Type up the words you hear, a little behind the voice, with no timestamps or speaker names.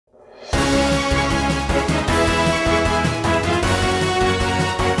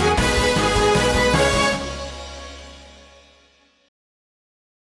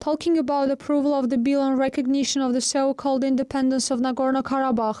talking about approval of the bill on recognition of the so-called independence of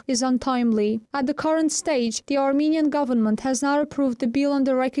Nagorno-Karabakh is untimely. At the current stage, the Armenian government has not approved the bill on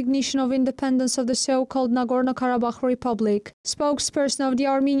the recognition of independence of the so-called Nagorno-Karabakh Republic. Spokesperson of the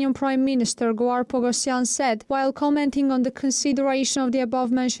Armenian Prime Minister Goar Pogosyan said, while commenting on the consideration of the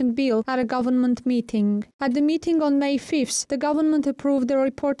above-mentioned bill at a government meeting. At the meeting on May 5th, the government approved the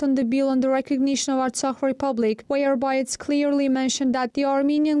report on the bill on the recognition of Artsakh Republic, whereby it's clearly mentioned that the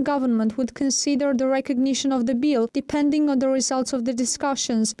Armenian government would consider the recognition of the bill depending on the results of the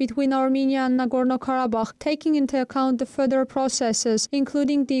discussions between Armenia and Nagorno-Karabakh, taking into account the further processes,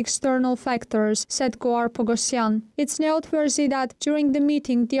 including the external factors, said Goar Pogosyan. It's noteworthy that during the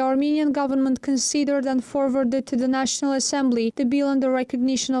meeting, the Armenian government considered and forwarded to the National Assembly the bill on the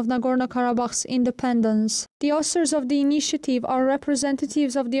recognition of Nagorno-Karabakh's independence. The authors of the initiative are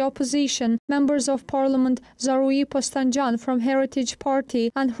representatives of the opposition, members of parliament Zarui Postanjan from Heritage Party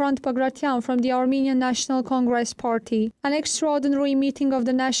and Hrant Bagratyan from the Armenian National Congress Party. An extraordinary meeting of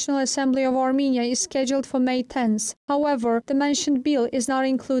the National Assembly of Armenia is scheduled for May 10th. However, the mentioned bill is not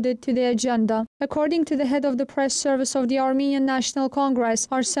included to the agenda. According to the head of the press service of the Armenian National Congress,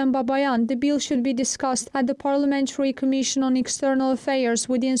 Arsen Babayan, the bill should be discussed at the Parliamentary Commission on External Affairs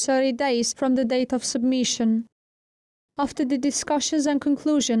within 30 days from the date of submission. After the discussions and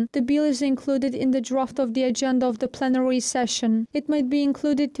conclusion, the bill is included in the draft of the agenda of the plenary session. It might be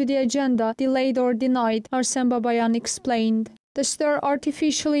included to the agenda, delayed or denied, Arsen Babayan explained. The stir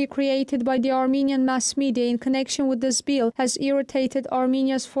artificially created by the Armenian mass media in connection with this bill has irritated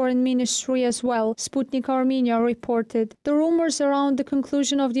Armenia's foreign ministry as well, Sputnik Armenia reported. The rumors around the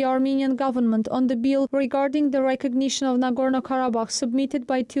conclusion of the Armenian government on the bill regarding the recognition of Nagorno-Karabakh submitted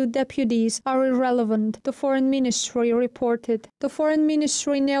by 2 deputies are irrelevant, the foreign ministry reported. The foreign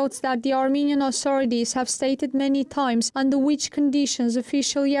ministry notes that the Armenian authorities have stated many times under which conditions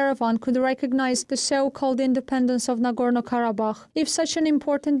official Yerevan could recognize the so-called independence of Nagorno-Karabakh. If such an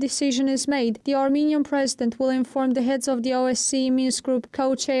important decision is made, the Armenian president will inform the heads of the OSCE Minsk Group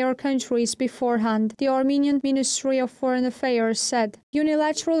co-chair countries beforehand, the Armenian Ministry of Foreign Affairs said.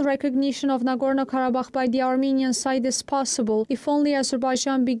 Unilateral recognition of Nagorno-Karabakh by the Armenian side is possible if only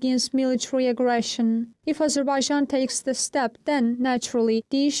Azerbaijan begins military aggression. If Azerbaijan takes the step, then, naturally,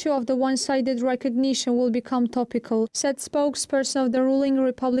 the issue of the one-sided recognition will become topical, said spokesperson of the ruling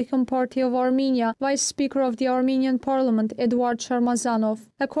Republican Party of Armenia, Vice Speaker of the Armenian Parliament, Eduard Sharmazanov.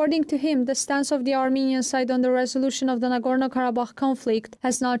 According to him, the stance of the Armenian side on the resolution of the Nagorno-Karabakh conflict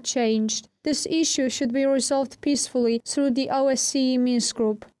has not changed. This issue should be resolved peacefully through the OSCE Minsk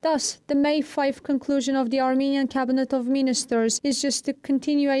Group. Thus, the May 5 conclusion of the Armenian Cabinet of Ministers is just a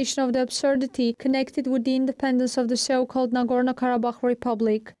continuation of the absurdity connected with the independence of the so-called Nagorno-Karabakh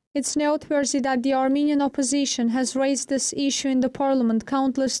Republic. It's noteworthy that the Armenian opposition has raised this issue in the parliament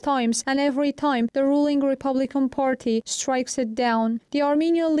countless times, and every time the ruling Republican Party strikes it down. The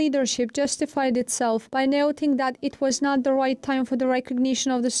Armenian leadership justified itself by noting that it was not the right time for the recognition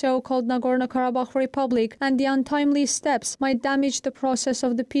of the so-called Nagorno-Karabakh Republic, and the untimely steps might damage the process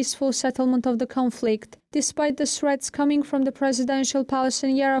of the peaceful settlement of the conflict. Despite the threats coming from the presidential palace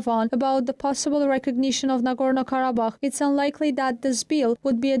in Yerevan about the possible recognition of Nagorno-Karabakh, it's unlikely that this bill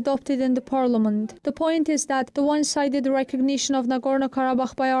would be adopted in the parliament. The point is that the one-sided recognition of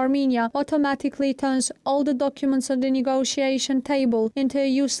Nagorno-Karabakh by Armenia automatically turns all the documents on the negotiation table into a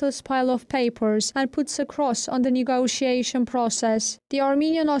useless pile of papers and puts a cross on the negotiation process. The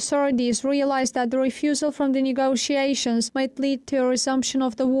Armenian authorities realize that the refusal from the negotiations might lead to a resumption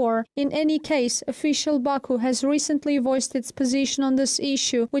of the war. In any case, official Baku has recently voiced its position on this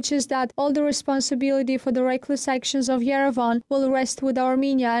issue, which is that all the responsibility for the reckless actions of Yerevan will rest with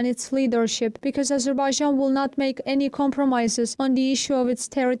Armenia and its leadership, because Azerbaijan will not make any compromises on the issue of its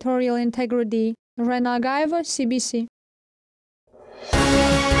territorial integrity. Rena Agaeva, CBC.